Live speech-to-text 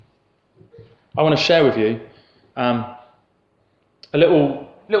I want to share with you a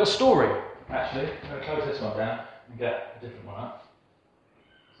little story, actually. I'm going to close this one down and get a different one up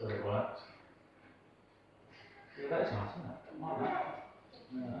so that it works. That is nice, isn't it? Like that.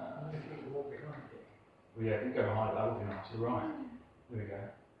 Well, yeah, if you go behind it, that would be nice. You're right. There we go.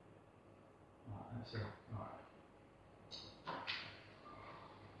 Right, that's it. Right.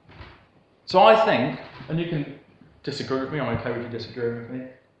 So I think, and you can disagree with me, I'm okay with you disagreeing with me,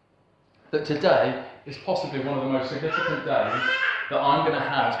 that today is possibly one of the most significant days that I'm going to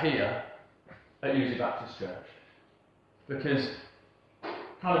have here at Uzi Baptist Church. Because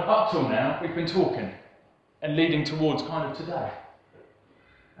kind of up till now, we've been talking and leading towards kind of today.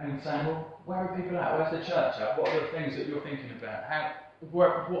 And saying, well, where are people at? Where's the church at? What are the things that you're thinking about?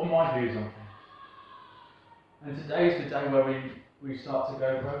 What are my views on things? And today's the day where we start to go,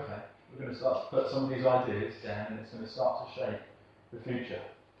 okay, we're going to start to put some of these ideas down and it's going to start to shape the future.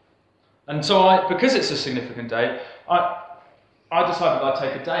 And so because it's a significant day, I decided I'd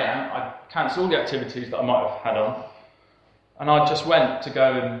take a day out. I'd cancel all the activities that I might have had on. And I just went to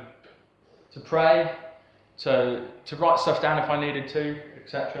go and to pray, to write stuff down if I needed to,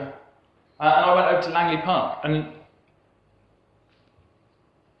 etc. And I went over to Langley Park. And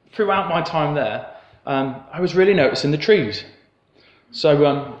throughout my time there, I was really noticing the trees.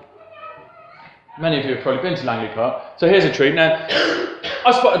 So many of you have probably been to Langley Park. So here's a tree. Now,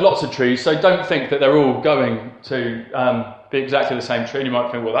 I spotted lots of trees, so don't think that they're all going to be exactly the same tree. And you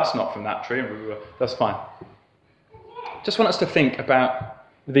might think, well, that's not from that tree. That's fine. Just want us to think about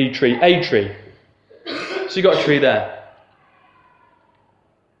the tree, a tree. So you've got a tree there.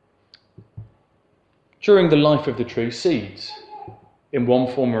 During the life of the tree, seeds, in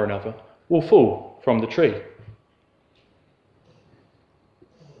one form or another, will fall from the tree.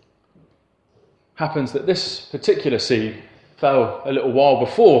 Happens that this particular seed fell a little while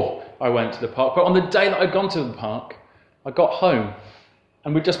before I went to the park, but on the day that I'd gone to the park, I got home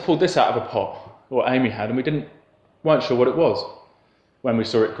and we just pulled this out of a pot, or Amy had, and we weren't sure what it was when we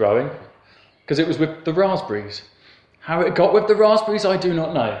saw it growing, because it was with the raspberries. How it got with the raspberries, I do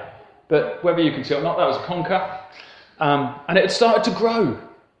not know. But whether you can see it or not, that was a conker. And it had started to grow.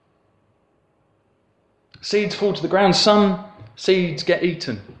 Seeds fall to the ground. Some seeds get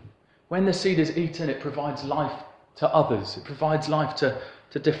eaten. When the seed is eaten, it provides life to others. It provides life to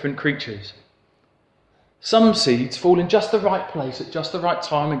different creatures. Some seeds fall in just the right place at just the right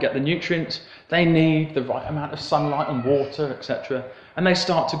time and get the nutrients they need, the right amount of sunlight and water, etc. And they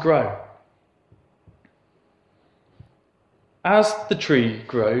start to grow. As the tree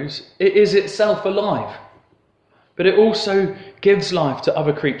grows, it is itself alive, but it also gives life to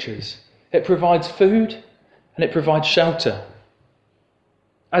other creatures. It provides food and it provides shelter.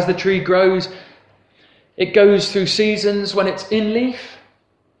 As the tree grows, it goes through seasons when it's in leaf,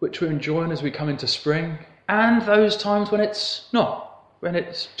 which we're enjoying as we come into spring, and those times when it's not, when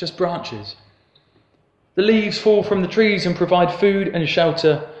it's just branches. The leaves fall from the trees and provide food and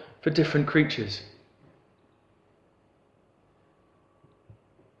shelter for different creatures.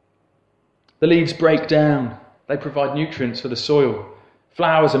 The leaves break down. They provide nutrients for the soil.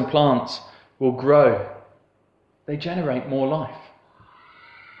 Flowers and plants will grow. They generate more life.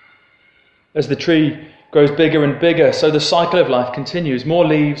 As the tree grows bigger and bigger, so the cycle of life continues. More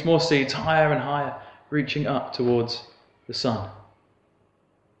leaves, more seeds, higher and higher, reaching up towards the sun.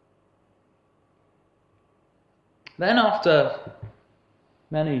 Then after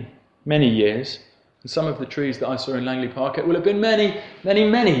many, many years, and some of the trees that I saw in Langley Park, it will have been many, many,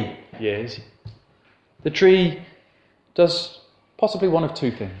 many years, the tree does possibly one of two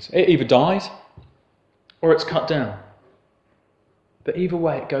things. It either dies or it's cut down. But either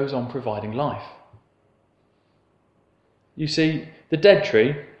way, it goes on providing life. You see, the dead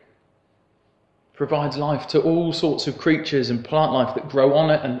tree provides life to all sorts of creatures and plant life that grow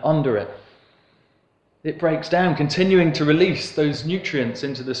on it and under it. It breaks down, continuing to release those nutrients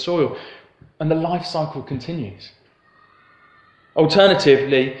into the soil, and the life cycle continues.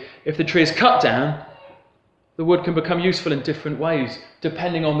 Alternatively, if the tree is cut down, the wood can become useful in different ways,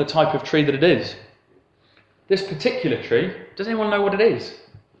 depending on the type of tree that it is. This particular tree, does anyone know what it is?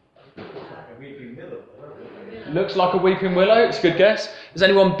 It looks like a weeping willow. It's a good guess. Has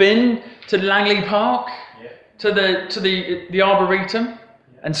anyone been to Langley Park? Yeah. To the Arboretum?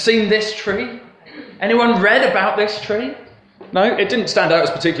 And seen this tree? Anyone read about this tree? No, it didn't stand out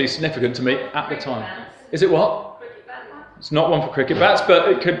as particularly significant to me at the time. Is it what? It's not one for cricket bats, but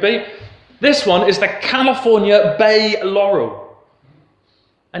it could be. This one is the California Bay Laurel.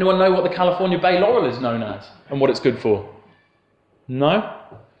 Anyone know what the California Bay Laurel is known as and what it's good for? No?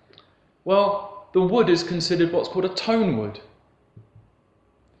 Well, the wood is considered what's called a tone wood.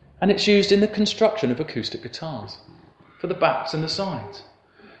 And it's used in the construction of acoustic guitars for the backs and the sides.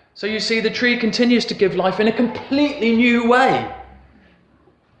 So you see, the tree continues to give life in a completely new way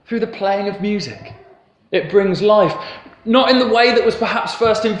through the playing of music. It brings life, not in the way that was perhaps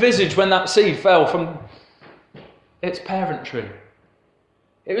first envisaged when that seed fell from its parent tree.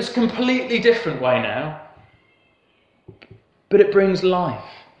 It was a completely different way now, but it brings life.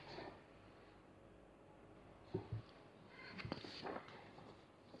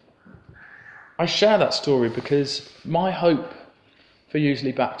 I share that story because my hope for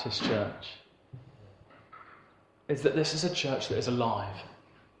Useley Baptist Church is that this is a church that is alive.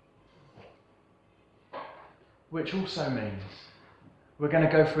 Which also means we're going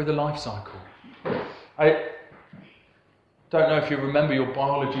to go through the life cycle. I don't know if you remember your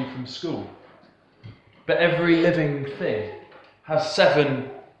biology from school, but every living thing has 7,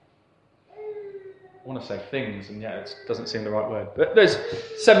 I want to say things, and yet it doesn't seem the right word, but there's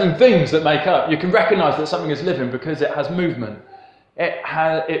 7 things that make up. You can recognise that something is living because it has movement, it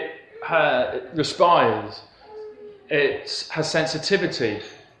respires, it has sensitivity,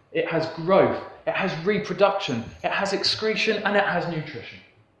 it has growth, it has reproduction, it has excretion, and it has nutrition.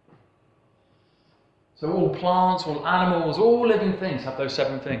 So all plants, all animals, all living things have those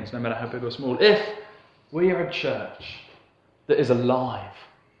 7 things, no matter how big or small. If we are a church that is alive,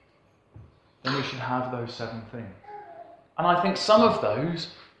 then we should have those 7 things. And I think some of those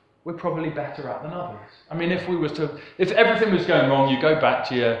we're probably better at than others. I mean, if everything was going wrong, you go back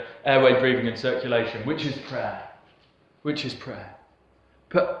to your airway, breathing and circulation, which is prayer.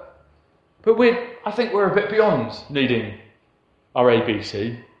 But I think we're a bit beyond needing our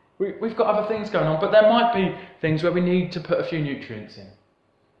ABC. We've got other things going on, but there might be things where we need to put a few nutrients in.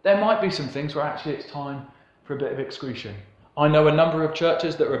 There might be some things where actually it's time for a bit of excretion. I know a number of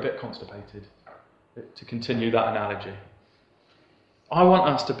churches that are a bit constipated, to continue that analogy. I want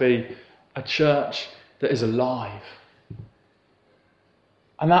us to be a church that is alive.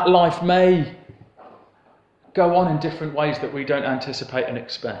 And that life may go on in different ways that we don't anticipate and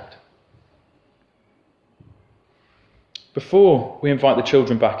expect. Before we invite the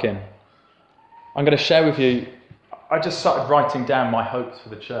children back in, I'm going to share with you, I just started writing down my hopes for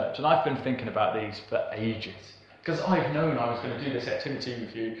the church, and I've been thinking about these for ages, because I've known I was going to do this activity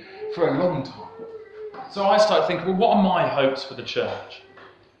with you for a long time. So I started thinking, well, what are my hopes for the church?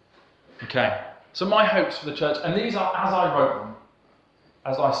 Okay, so my hopes for the church, and these are as I wrote them,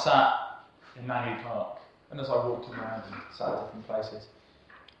 as I sat in Manly Park, and as I walked around and sat at different places.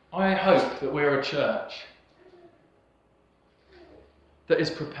 I hope that we're a church that is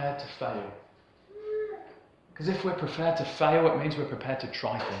prepared to fail. Because if we're prepared to fail, it means we're prepared to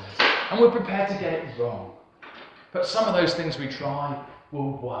try things. And we're prepared to get it wrong. But some of those things we try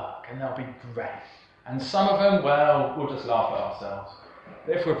will work, and they'll be great. And some of them, well, we'll just laugh at ourselves.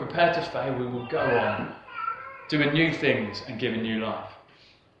 But if we're prepared to fail, we will go on doing new things and giving new life.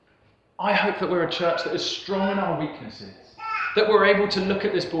 I hope that we're a church that is strong in our weaknesses. That we're able to look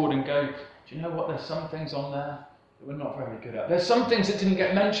at this board and go, do you know what, there's some things on there that we're not very good at. There's some things that didn't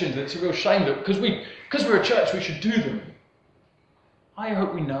get mentioned that's a real shame that because we're a church, we should do them. I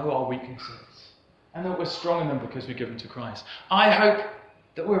hope we know our weaknesses and that we're strong in them because we give them to Christ. I hope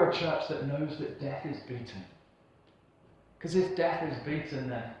that we're a church that knows that death is beaten. Because if death is beaten,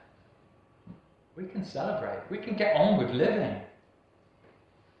 then we can celebrate. We can get on with living.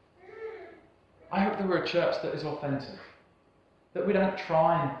 I hope that we're a church that is authentic. That we don't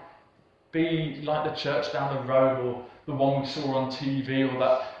try and be like the church down the road or the one we saw on TV or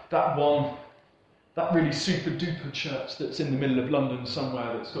that really super duper church that's in the middle of London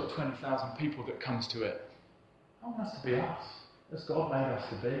somewhere that's got 20,000 people that comes to it. I want us to be us, as God made us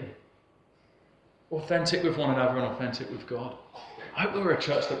to be. Authentic with one another and authentic with God. I hope that we're a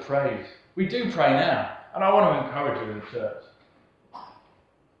church that prays. We do pray now, and I want to encourage you in the church.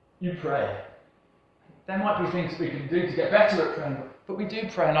 You pray. There might be things that we can do to get better at praying, but we do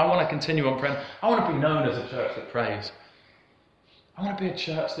pray, and I want to continue on praying. I want to be known as a church that prays. I want to be a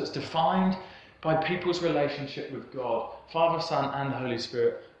church that's defined by people's relationship with God, Father, Son, and the Holy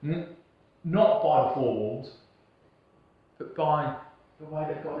Spirit, not by the 4 walls, but by the way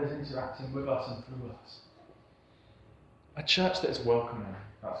that God is interacting with us and through us. A church that is welcoming,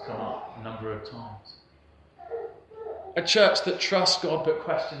 that's come up a number of times. A church that trusts God but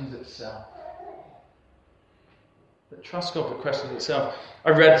questions itself. That trusts God but questions itself.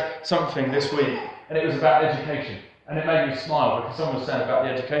 I read something this week, and it was about education, and it made me smile because someone was saying about the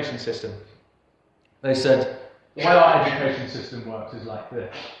education system. They said, the way our education system works is like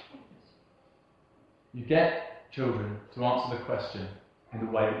this. You get children to answer the question in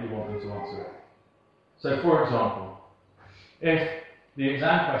the way that you want them to answer it. So, for example, if The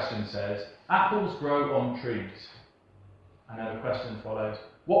exam question says, apples grow on trees. And then the question follows,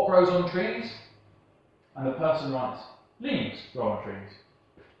 what grows on trees? And the person writes, leaves grow on trees.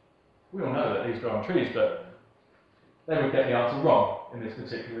 We all know that leaves grow on trees, but they would get the answer wrong in this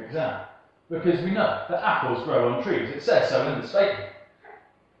particular exam. Because we know that apples grow on trees. It says so in the statement.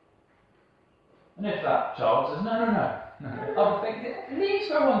 And if that child says, no, I would think, leaves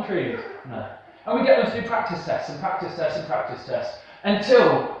grow on trees. No. And we get them to do practice tests and practice tests and practice tests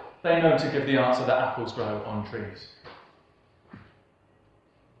until they know to give the answer that apples grow on trees.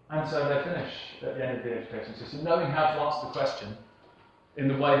 And so they finish at the end of the education system knowing how to answer the question in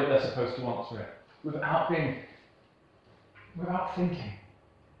the way that they're supposed to answer it, without thinking.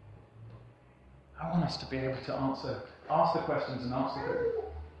 I want us to be able to ask the questions and ask the questions.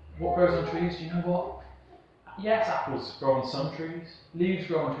 What grows on trees? Do you know what? Yes, apples grow on some trees. Leaves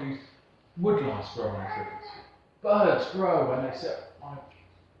grow on trees. Woodlice grow on trees. Birds grow when they sit.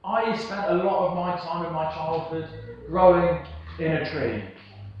 I spent a lot of my time in my childhood growing in a tree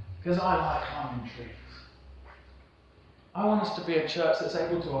because I like climbing trees. I want us to be a church that's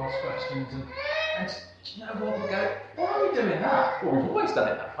able to ask questions and do you know what? We'll go, why are we doing that? Well, we've always done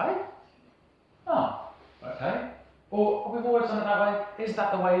it that way. Oh, okay. Or we've always done it that way. Is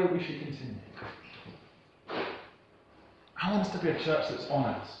that the way that we should continue? I want us to be a church that's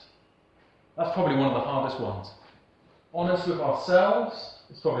honest. That's probably one of the hardest ones. Honest with ourselves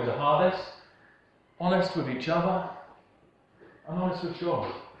is probably the hardest. Honest with each other. And honest with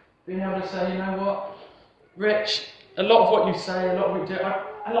God. Being able to say, you know what? Rich, a lot of what you say, a lot of what you do,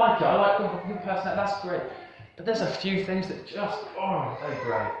 I like it. I like your personality. That's great. But there's a few things that just, they're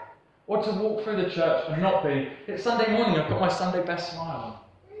great. Or to walk through the church and not be, it's Sunday morning, I've got my Sunday best smile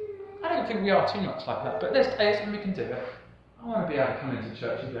on. I don't think we are too much like that, but there's days when we can do it. I want to be able to come into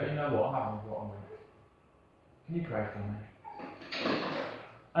church and go, you know what, I'm having a rotten week. Can you pray for me?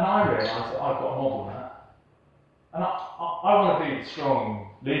 And I realise that I've got to model that. And I want to be the strong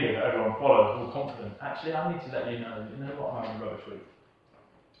leader that everyone follows, all confident. Actually, I need to let you know what, I'm having a rubbish week.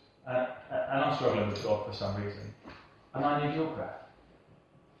 And I'm struggling with God for some reason. And I need your prayer.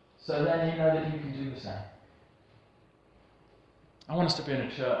 So then you know that you can do the same. I want us to be in a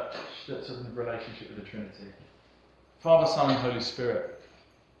church that's in a relationship with the Trinity. Father, Son and Holy Spirit.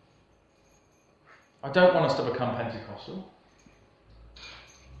 I don't want us to become Pentecostal.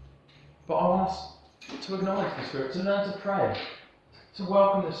 But I want us to acknowledge the Spirit, to learn to pray, to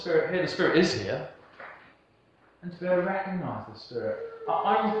welcome the Spirit here. The Spirit is here. And to be able to recognise the Spirit.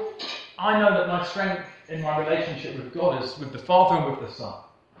 I know that my strength in my relationship with God is with the Father and with the Son.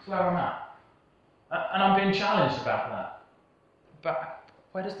 That's where I'm at. And I'm being challenged about that. But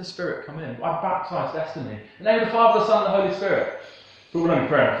where does the Spirit come in? I baptise Destiny. In the name of the Father, the Son, and the Holy Spirit. But we're only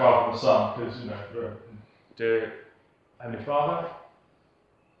praying the Father and the Son because, dear Heavenly Father,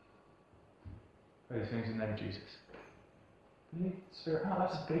 pray these things in the name of Jesus. We need the Spirit. Oh,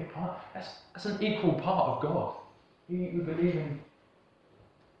 that's a big part. That's an equal part of God. We believe in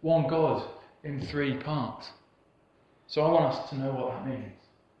one God in 3 parts. So I want us to know what that means.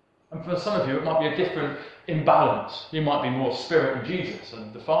 And for some of you, it might be a different imbalance. You might be more Spirit and Jesus,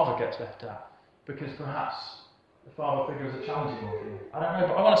 and the Father gets left out. Because perhaps the Father figure is a challenging one for you. I don't know,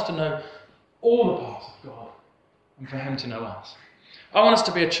 but I want us to know all the parts of God, and for Him to know us. I want us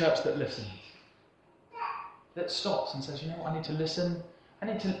to be a church that listens. That stops and says, you know what, I need to listen. We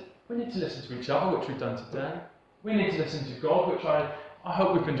need to listen to each other, which we've done today. We need to listen to God, which I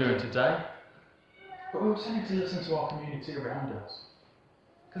hope we've been doing today. But we also need to listen to our community around us.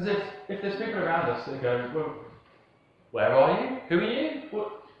 Because if there's people around us that go, well, where are you? Who are you?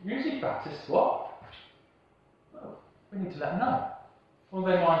 What? Music Baptist? What? Well, we need to let them know. Or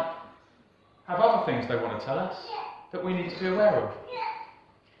they might have other things they want to tell us that we need to be aware of.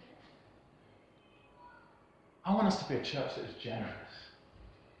 I want us to be a church that is generous.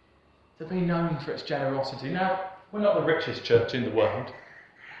 To be known for its generosity. Now, we're not the richest church in the world.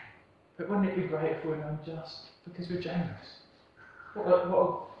 But wouldn't it be great if we were known just because we're generous?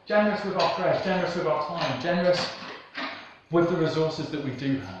 Generous with our prayers, generous with our time, generous with the resources that we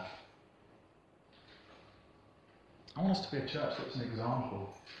do have. I want us to be a church that's an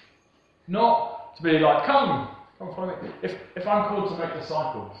example. Not to be like, come follow me. If I'm called to make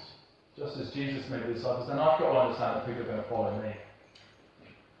disciples, just as Jesus made disciples, then I've got to understand that people are going to follow me.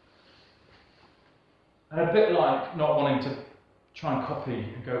 And a bit like not wanting to try and copy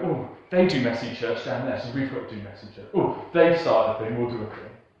and go, oh, they do messy church down there, so we've got to do messy church. Oh, they've started a thing, we'll do a thing.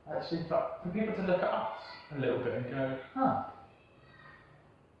 Actually, for people to look at us a little bit and go, huh.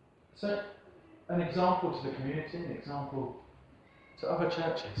 So, an example to the community, an example to other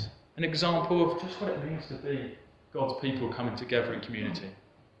churches, an example of just what it means to be God's people coming together in community.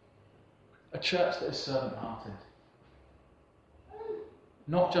 A church that is servant-hearted.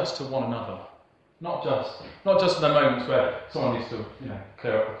 Not just to one another. Not just in the moments where someone needs to,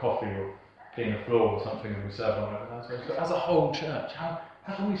 clear up the coffee or clean the floor or something and we serve one another. But as a whole church, how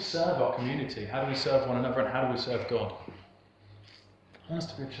do we serve our community? How do we serve one another and how do we serve God? I want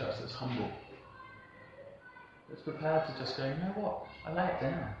us to be a church that's humble. That's prepared to just go, you know what? I lay it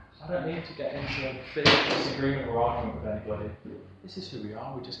down. I don't need to get into a big disagreement or argument with anybody. This is who we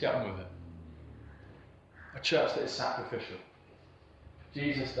are. We just get on with it. A church that is sacrificial.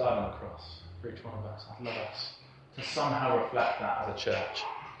 Jesus died on the cross for each one of us. I'd love us to somehow reflect that as a church.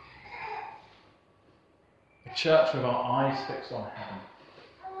 A church with our eyes fixed on heaven.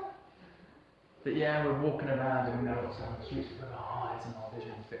 That we're walking around and we know what's on the streets, with our eyes and our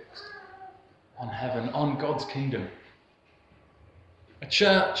vision fixed on heaven, on God's kingdom. A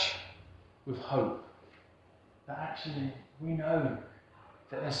church with hope. That actually we know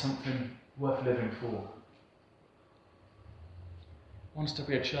that there's something worth living for. Wants to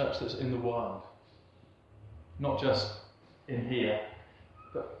be a church that's in the world. Not just in here,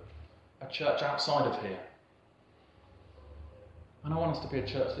 but a church outside of here. And I want us to be a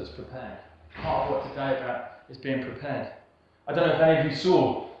church that's prepared. Part of what today about is being prepared. I don't know if any of you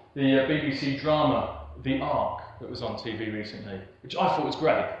saw the BBC drama, The Ark, that was on TV recently, which I thought was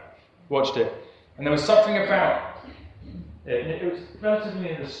great. Watched it. And there was something about it. It was relatively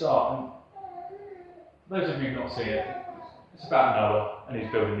near the start. And those of you who've not seen it, it's about Noah and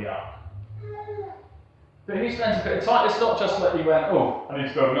he's building the ark. But he spends a bit of time. It's not just like he went, I need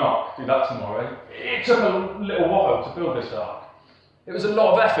to build an ark, do that tomorrow. It took a little while to build this ark. It was a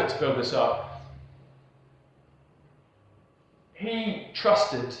lot of effort to build this ark. He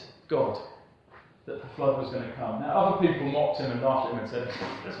trusted God that the flood was going to come. Now, other people mocked him and laughed at him and said,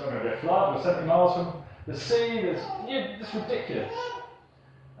 there's not going to be a flood, we're 70 miles from the sea, it's ridiculous.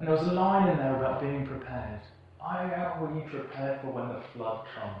 And there was a line in there about being prepared. How will you prepare for when the flood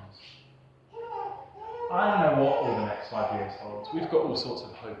comes? I don't know what all the next 5 years holds. We've got all sorts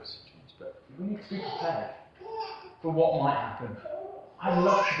of hopes, but we need to be prepared for what might happen. I'd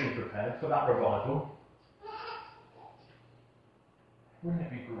love to be prepared for that revival. Wouldn't it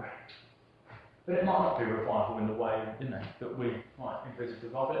be great? But it might not be revival in the way, that we might envisage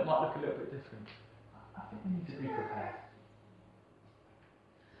revival. It might look a little bit different. I think we need to be prepared.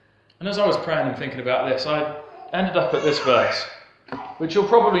 And as I was praying and thinking about this, I ended up at this verse, which you'll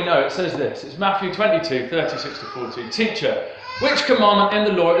probably know. It says this. It's Matthew 22, 36 to 40. Teacher, which commandment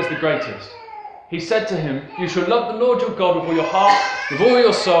in the law is the greatest? He said to him, you shall love the Lord your God with all your heart, with all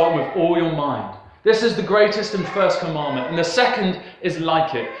your soul, and with all your mind. This is the greatest and first commandment, and the second is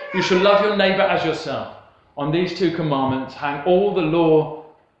like it. You shall love your neighbour as yourself. On these two commandments hang all the law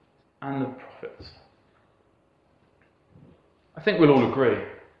and the prophets. I think we'll all agree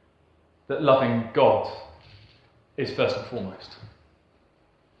that loving God is first and foremost.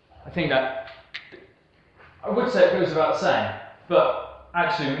 I think that, I would say it goes without saying, but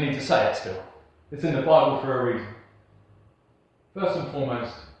actually we need to say it still. It's in the Bible for a reason. First and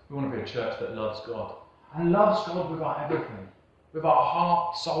foremost, we want to be a church that loves God. And loves God with our everything. With our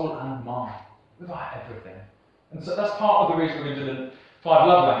heart, soul and mind. With our everything. And so that's part of the reason we did the 5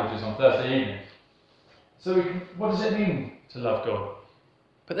 love languages on Thursday evening. So what does it mean to love God?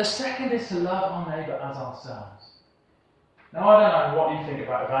 But the second is to love our neighbour as ourselves. Now I don't know what you think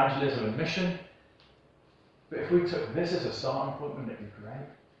about evangelism and mission, but if we took this as a starting point, wouldn't it be great?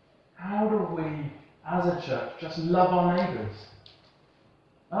 How do we, as a church, just love our neighbours?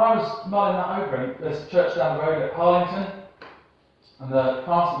 And I was mulling that over, and there's a church down the road at Harlington, and the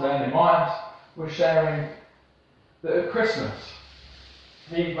pastor there, Nehemiah, was sharing that at Christmas,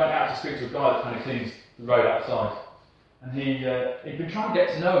 he went out to speak to a guy that kind of cleans the road outside. And he'd been trying to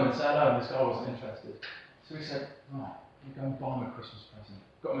get to know him and say hello, and this guy wasn't interested. So he said, right, you go and buy him a Christmas present.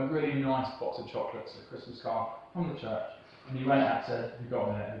 Got him a really nice box of chocolates, a Christmas card from the church. And he went out and said, you got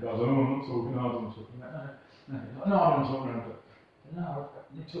him there? And the guy was like, I'm not talking, I don't talking. He went, no, I don't talk. No,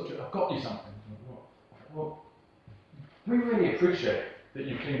 you talk to you. I've got you something. Well, we really appreciate that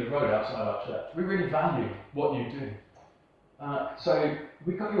you clean the road outside our church. We really value what you do. So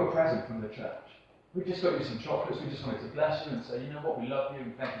we got you a present from the church. We just got you some chocolates. We just wanted to bless you and say, you know what, we love you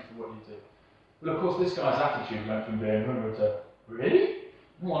and thank you for what you do. Well, of course, this guy's attitude went from being to, really?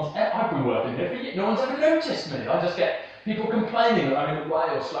 I've been working here for years. No one's ever noticed me. I just get people complaining that I'm in the way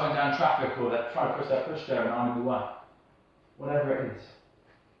or slowing down traffic or they're trying to push their pushchair and I'm in the way. Whatever it is.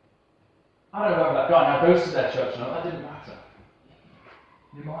 I don't know whether that guy now goes to their church or not. That didn't matter.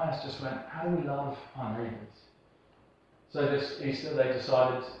 Nehemiah just went, how do we love our neighbours? So this Easter they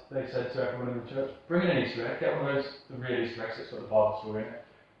said to everyone in the church, bring in an Easter egg, get one of those, the real Easter eggs, that's got the Bible story in it.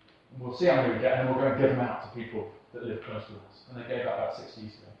 And we'll see how many we get, and then we'll go and give them out to people that live close to us. And they gave out about 60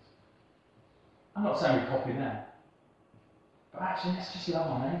 Easter eggs. I'm not saying we copy them, but actually let's just love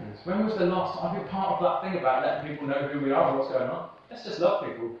our neighbours. When was the last time? I think part of that thing about letting people know who we are and what's going on, let's just love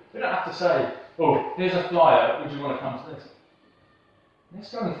people. We don't have to say, oh, here's a flyer, would you want to come to this?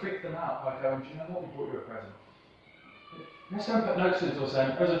 Let's go and freak them out by going, do you know what, we brought you a present. Let's go and put notes in the door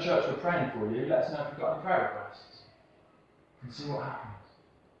saying, as a church we're praying for you, let us know if you've got any prayer requests. And see what happens.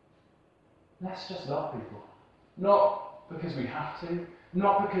 Let's just love people. Not because we have to,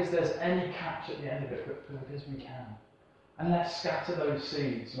 not because there's any catch at the end of it, but because we can. And let's scatter those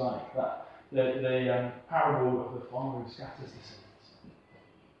seeds like that. The parable of the farmer who scatters the seeds.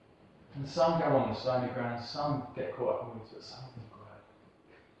 And some go on the stony ground, some get caught up in weeds, but some of them grow.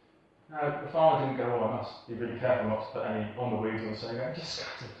 Now, the farmer didn't go, oh, I must be really careful not to put any on the weeds on the stony ground. Just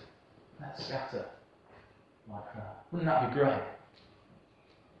scattered. Let's scatter like that. Wouldn't that be great?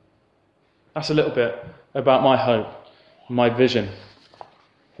 That's a little bit about my hope, my vision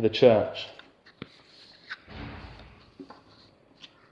for the church.